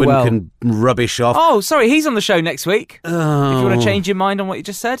really Corbin can rubbish off. Oh, sorry, he's on the show next week. If you want to change your mind on what you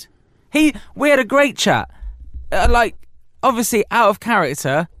just said. We had a great chat. Obviously, out of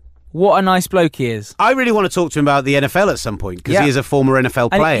character, what a nice bloke he is. I really want to talk to him about the NFL at some point, because he is a former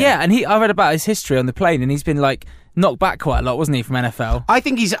NFL player. I read about his history on the plane, and he's been knocked back quite a lot, wasn't he, from NFL? I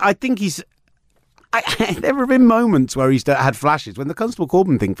think he's there have been moments where he's had flashes. When the Constable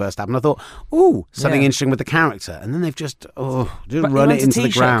Corbin thing first happened, I thought, something interesting with the character. And then they've just run it into the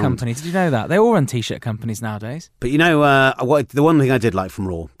ground. Company. Did you know that? They all run T-shirt companies nowadays. But the one thing I did like from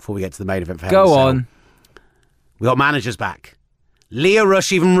Raw, before we get to the main event for Go on. We got managers back. Leo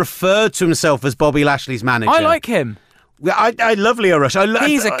Rush even referred to himself as Bobby Lashley's manager. I like him. I love Leo Rush.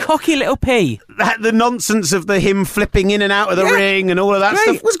 He's a cocky little pea. The nonsense of him flipping in and out of the ring and all of that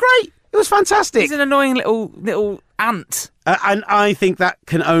stuff was great. It was fantastic. He's an annoying little ant. And I think that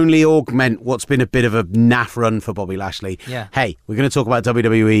can only augment what's been a bit of a naff run for Bobby Lashley. Yeah. Hey, we're going to talk about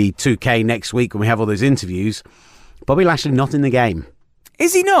WWE 2K next week when we have all those interviews. Bobby Lashley not in the game.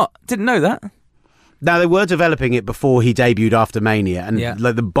 Is he not? Didn't know that. Now, they were developing it before he debuted after Mania, and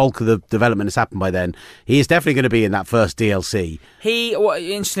the bulk of the development has happened by then. He is definitely going to be in that first DLC.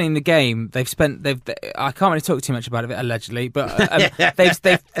 Interesting in the game, I can't really talk too much about it, allegedly, but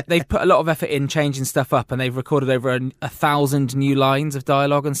they've put a lot of effort in changing stuff up, and they've recorded over 1,000 new lines of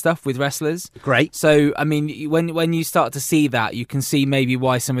dialogue and stuff with wrestlers. Great. So, I mean, when you start to see that, you can see maybe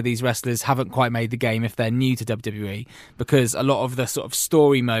why some of these wrestlers haven't quite made the game if they're new to WWE, because a lot of the sort of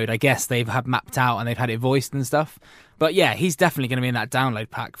story mode, I guess, they've had mapped out and they've had it voiced and stuff. But yeah, he's definitely going to be in that download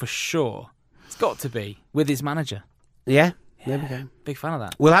pack for sure. It's got to be, with his manager. Yeah, there we go. Big fan of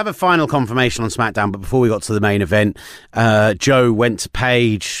that. We'll have a final confirmation on SmackDown, but before we got to the main event, Joe went to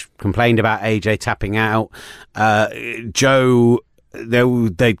Paige, complained about AJ tapping out. Joe...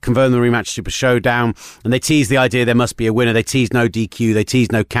 They confirmed the rematch Super Showdown, and they teased the idea there must be a winner. They teased no DQ, they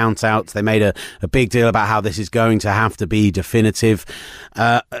teased no countouts. They made a big deal about how this is going to have to be definitive.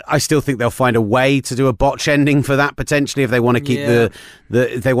 I still think they'll find a way to do a botch ending for that, potentially, if they want to keep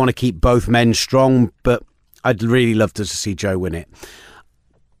if they want to keep both men strong. But I'd really love to see Joe win it.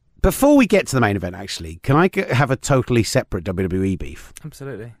 Before we get to the main event, actually, can I have a totally separate WWE beef?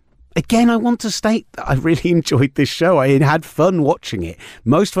 Absolutely. Again, I want to state that I really enjoyed this show. I had fun watching it.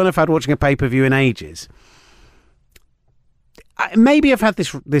 Most fun I've had watching a pay-per-view in ages. Maybe I've had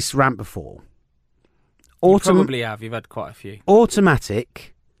this rant before. You probably have. You've had quite a few.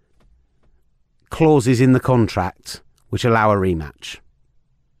 Automatic clauses in the contract which allow a rematch.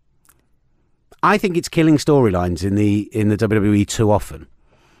 I think it's killing storylines in the WWE too often.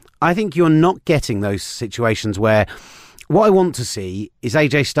 I think you're not getting those situations where what I want to see is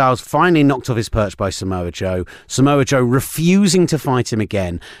AJ Styles finally knocked off his perch by Samoa Joe, Samoa Joe refusing to fight him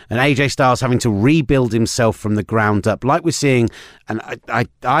again, and AJ Styles having to rebuild himself from the ground up, like we're seeing. And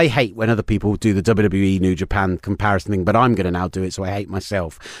I hate when other people do the WWE New Japan comparison thing, but I'm going to now do it, so I hate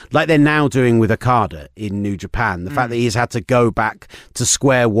myself. Like they're now doing with Okada in New Japan. The fact that he's had to go back to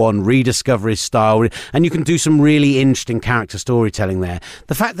square one, rediscover his style, and you can do some really interesting character storytelling there.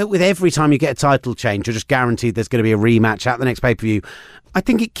 The fact that with every time you get a title change, you're just guaranteed there's going to be a rematch at the next pay-per-view, I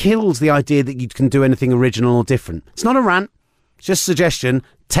think it kills the idea that you can do anything original or different. It's not a rant, it's just a suggestion.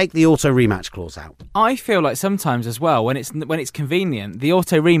 Take the auto rematch clause out. I feel like sometimes as well, when it's convenient, the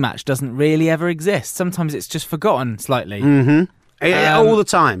auto rematch doesn't really ever exist. Sometimes it's just forgotten slightly. All the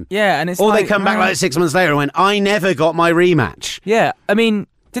time. Yeah, and it's or like, they come back like 6 months later and went, I never got my rematch. Yeah, I mean,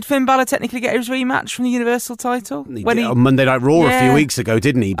 did Finn Balor technically get his rematch from the Universal title? He did on Monday Night Raw a few weeks ago,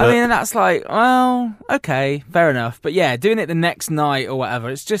 didn't he? But I mean, that's like, well, okay, fair enough. But yeah, doing it the next night or whatever,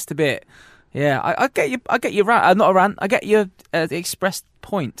 it's just a bit. Yeah, I get your rant. Not a rant. I get your expressed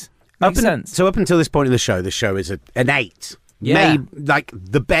point. Makes sense. So up until this point in the show is an 8. Yeah, like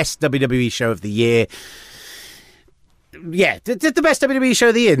the best WWE show of the year. Yeah, the best WWE show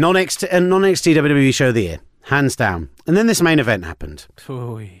of the year, non-NXT WWE show of the year, hands down. And then this main event happened.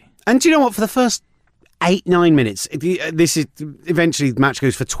 Oy. And do you know what? For the first 8-9 minutes, eventually the match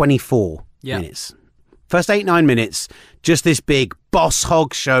goes for 24 minutes. First 8-9 minutes, just this big boss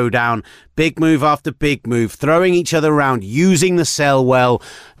hog showdown, big move after big move, throwing each other around, using the cell well,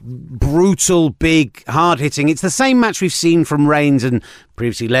 brutal, big, hard hitting. It's the same match we've seen from Reigns and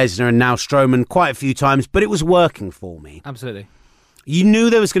previously Lesnar and now Strowman quite a few times, but it was working for me. Absolutely. You knew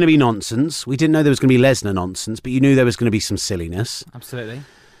there was going to be nonsense. We didn't know there was going to be Lesnar nonsense, but you knew there was going to be some silliness. Absolutely.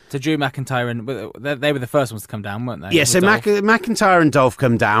 So Drew McIntyre and they were the first ones to come down, weren't they? Yeah, so McIntyre and Dolph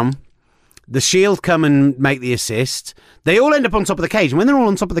come down. The Shield come and make the assist. They all end up on top of the cage. And when they're all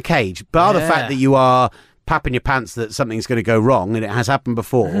on top of the cage, bar the fact that you are papping your pants that something's going to go wrong, and it has happened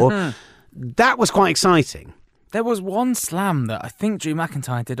before, that was quite exciting. There was one slam that I think Drew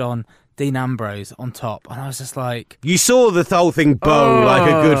McIntyre did on Dean Ambrose on top, and I was just like... You saw the whole thing bow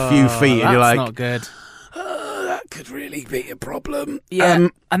like a good few feet, and you're like... That's not good. That could really be a problem. Yeah,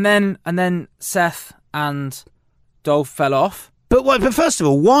 and then Seth and Dolph fell off. But first of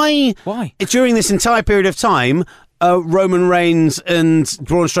all, why? Why? During this entire period of time, Roman Reigns and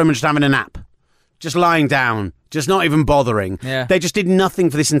Braun Strowman just having a nap. Just lying down. Just not even bothering. Yeah. They just did nothing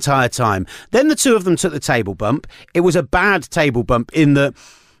for this entire time. Then the two of them took the table bump. It was a bad table bump in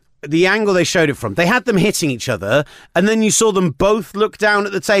the angle they showed it from. They had them hitting each other, and then you saw them both look down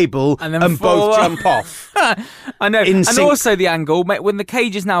at the table and both jump off. I know. And also the angle, when the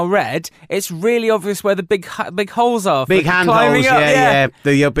cage is now red, it's really obvious where the big holes are. Big hand holes, yeah.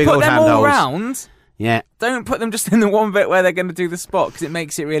 The big old hand holes. Put them all round. Yeah. Don't put them just in the one bit where they're going to do the spot, because it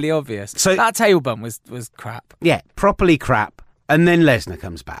makes it really obvious. So that table bump was crap. Yeah, properly crap. And then Lesnar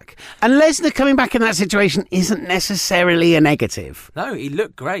comes back. And Lesnar coming back in that situation isn't necessarily a negative. No, he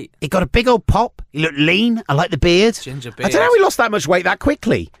looked great. He got a big old pop. He looked lean. I like the beard. Ginger beard. I don't know how he lost that much weight that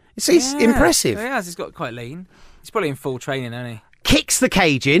quickly. It's impressive. He has. He's got quite lean. He's probably in full training, isn't he? Kicks the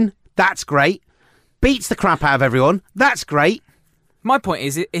cage in. That's great. Beats the crap out of everyone. That's great. My point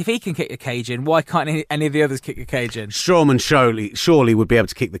is, if he can kick the cage in, why can't any of the others kick the cage in? Strowman surely would be able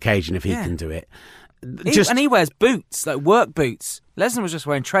to kick the cage in if he can do it. And he wears boots, like work boots. Lesnar was just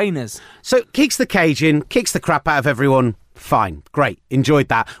wearing trainers. So kicks the cage in, kicks the crap out of everyone. Fine, great, enjoyed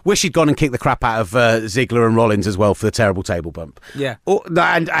that. Wish he'd gone and kicked the crap out of Ziggler and Rollins as well for the terrible table bump. Yeah,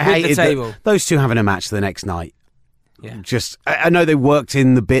 and I hated those two having a match the next night. Yeah, just I know they worked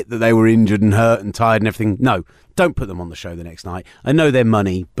in the bit that they were injured and hurt and tired and everything. No, don't put them on the show the next night. I know they're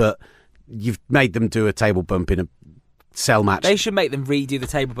money, but you've made them do a table bump in a cell match. They should make them redo the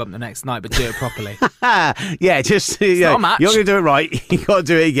table bump the next night, but do it properly. Yeah, just not a match. You're going to do it right. You got to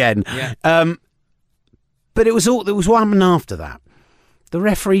do it again. Yeah. But there was what happened after that. The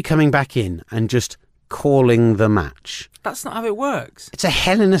referee coming back in and just calling the match. That's not how it works. It's a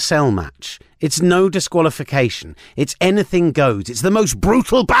Hell in a Cell match. It's no disqualification. It's anything goes. It's the most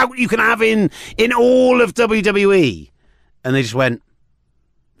brutal bout you can have in all of WWE. And they just went,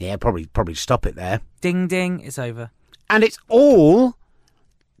 yeah, probably stop it there. Ding ding, it's over. And it's all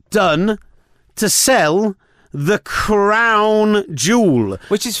done to sell the crown jewel.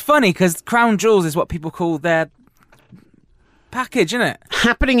 Which is funny, because crown jewels is what people call their package, isn't it?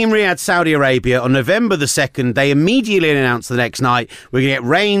 Happening in Riyadh, Saudi Arabia on November the 2nd. They immediately announced the next night we're going to get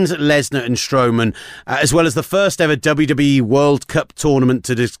Reigns, Lesnar and Strowman, as well as the first ever WWE World Cup tournament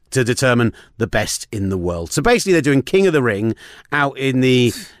to determine the best in the world. So basically they're doing King of the Ring out in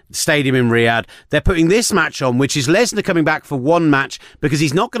the stadium in Riyadh. They're putting this match on, which is Lesnar coming back for one match because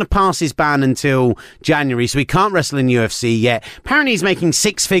he's not going to pass his ban until January, so he can't wrestle in UFC yet. Apparently he's making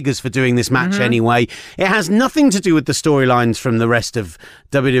 6 figures for doing this match anyway. It has nothing to do with the storylines from the rest of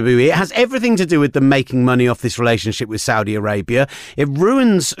WWE. It has everything to do with them making money off this relationship with Saudi Arabia. It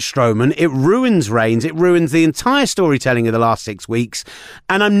ruins Strowman. It ruins Reigns. It ruins the entire storytelling of the last 6 weeks.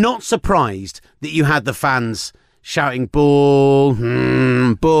 And I'm not surprised that you had the fans shouting bull,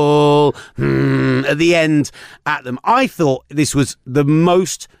 bull, at the end at them. I thought this was the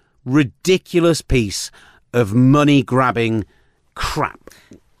most ridiculous piece of money-grabbing crap.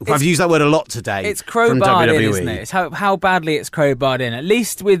 I've used that word a lot today. It's crowbarred in, isn't it? It's how badly it's crowbarred in. At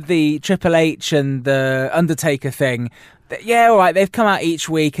least with the Triple H and the Undertaker thing, yeah, all right, they've come out each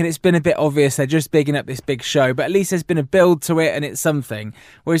week and it's been a bit obvious they're just bigging up this big show, but at least there's been a build to it and it's something.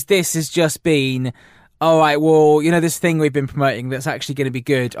 Whereas this has just been, all right, well, this thing we've been promoting that's actually going to be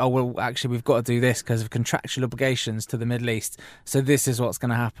good. Oh, well, actually, we've got to do this because of contractual obligations to the Middle East. So this is what's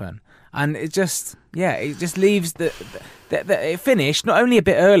going to happen. And it just leaves it finished not only a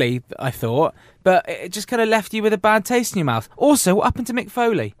bit early, I thought, but it just kind of left you with a bad taste in your mouth. Also, what happened to Mick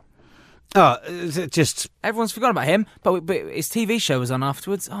Foley? Oh, just everyone's forgotten about him, but his TV show was on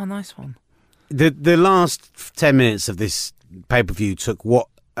afterwards. Oh, nice one. The last 10 minutes of this pay-per-view took what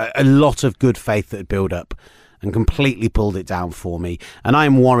a lot of good faith that had built up and completely pulled it down for me. And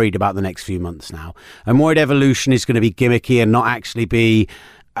I'm worried about the next few months now. I'm worried Evolution is going to be gimmicky and not actually be...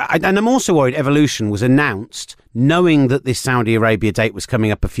 And I'm also worried Evolution was announced knowing that this Saudi Arabia date was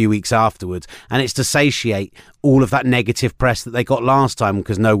coming up a few weeks afterwards, and it's to satiate all of that negative press that they got last time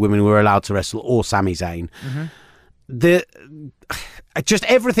because no women were allowed to wrestle, or Sami Zayn. Just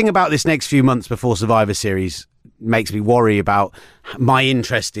everything about this next few months before Survivor Series makes me worry about my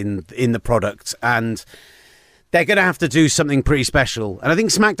interest in the product, and they're going to have to do something pretty special. And I think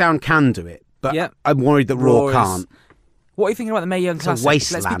SmackDown can do it, but I'm worried that Raw can't. What are you thinking about the Mae Young Classic?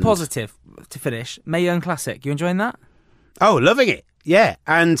 Let's be positive to finish. Mae Young Classic, you enjoying that? Oh, loving it. Yeah,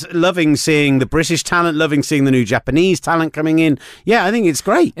 and loving seeing the British talent, loving seeing the new Japanese talent coming in. Yeah, I think it's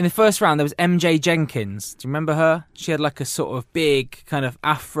great. In the first round, there was MJ Jenkins. Do you remember her? She had like a sort of big kind of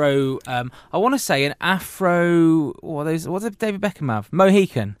afro, I want to say an afro, what did David Beckham have?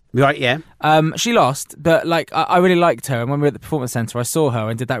 Mohican. Right, yeah. She lost, but like I really liked her. And when we were at the Performance Centre, I saw her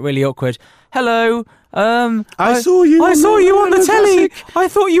and did that really awkward, hello, I saw you on the telly. I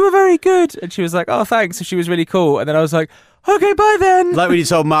thought you were very good. And she was like, oh, thanks. So she was really cool. And then I was like, okay, bye then. Like when you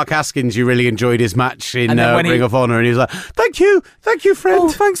told Mark Haskins you really enjoyed his match in Ring of Honor, and he was like, thank you, friend. Oh,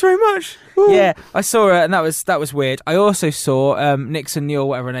 thanks very much. Ooh. Yeah, I saw her, and that was weird. I also saw Nixon Newell,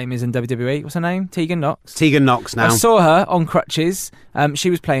 whatever her name is in WWE. What's her name? Tegan Knox. Tegan Knox now. I saw her on crutches. She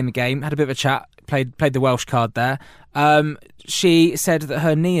was playing the game, had a bit of a chat, played the Welsh card there. She said that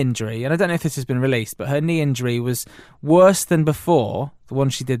her knee injury, and I don't know if this has been released, but her knee injury was worse than before, the one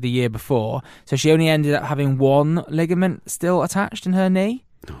she did the year before. So she only ended up having one ligament still attached in her knee.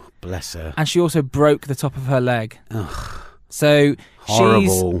 Oh, bless her. And she also broke the top of her leg. Ugh. So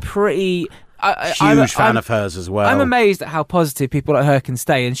horrible. She's pretty... Huge fan of hers as well. I'm amazed at how positive people like her can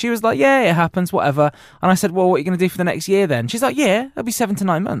stay. And she was like, yeah, it happens, whatever. And I said, well, what are you going to do for the next year then? She's like, yeah, it'll be 7 to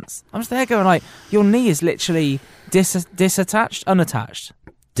 9 months. I'm just there going like, your knee is literally disattached, unattached.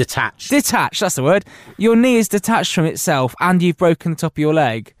 Detached, that's the word. Your knee is detached from itself and you've broken the top of your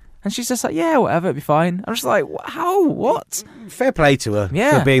leg. And she's just like, yeah, whatever, it'll be fine. I'm just like, how? What? Fair play to her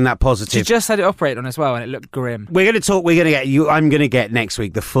for being that positive. She just had it operated on as well, and it looked grim. We're going to get you. I'm going to get next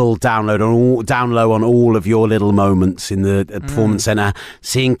week the full down low on all of your little moments in the Performance Centre,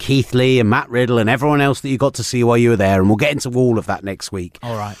 seeing Keith Lee and Matt Riddle and everyone else that you got to see while you were there, and we'll get into all of that next week.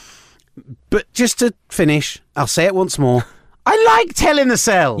 All right. But just to finish, I'll say it once more. I liked Hell in the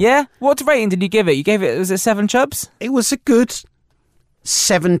Cell. Yeah? What rating did you give it? You gave it, was it 7 chubs? It was a good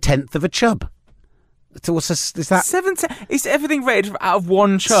 7/10 of a chub. So is that 7/10? Is everything rated out of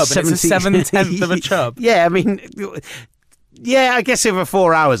 1 chub? And it's a 7/10 of a chub. Yeah, I mean, yeah, I guess over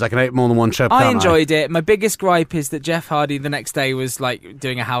 4 hours I can eat more than 1 chub. I enjoyed it. My biggest gripe is that Jeff Hardy the next day was like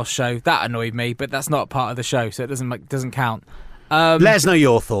doing a house show. That annoyed me, but that's not part of the show, so it doesn't count. Let us know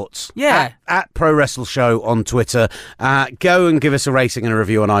your thoughts. Yeah. At Pro Wrestle Show on Twitter. Go and give us a rating and a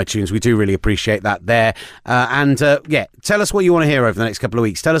review on iTunes. We do really appreciate that there. Tell us what you want to hear over the next couple of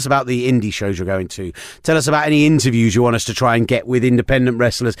weeks. Tell us about the indie shows you're going to. Tell us about any interviews you want us to try and get with independent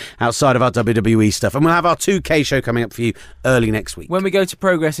wrestlers outside of our WWE stuff. And we'll have our 2K show coming up for you early next week. When we go to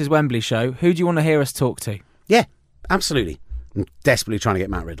Progress's Wembley show, who do you want to hear us talk to? Yeah, absolutely. I'm desperately trying to get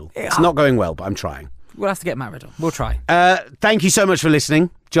Matt Riddle. It's not going well, but I'm trying. We'll have to get Matt Riddle. We'll try. Thank you so much for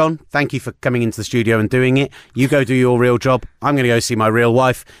listening. John, thank you for coming into the studio and doing it. You go do your real job. I'm going to go see my real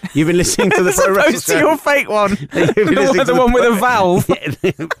wife. You've been listening to the Pro Wrestle Show. To your fake one. the one with a valve.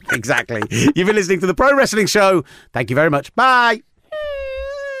 Exactly. You've been listening to the Pro Wrestling Show. Thank you very much. Bye.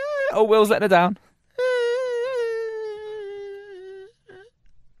 Oh, Will's letting her down.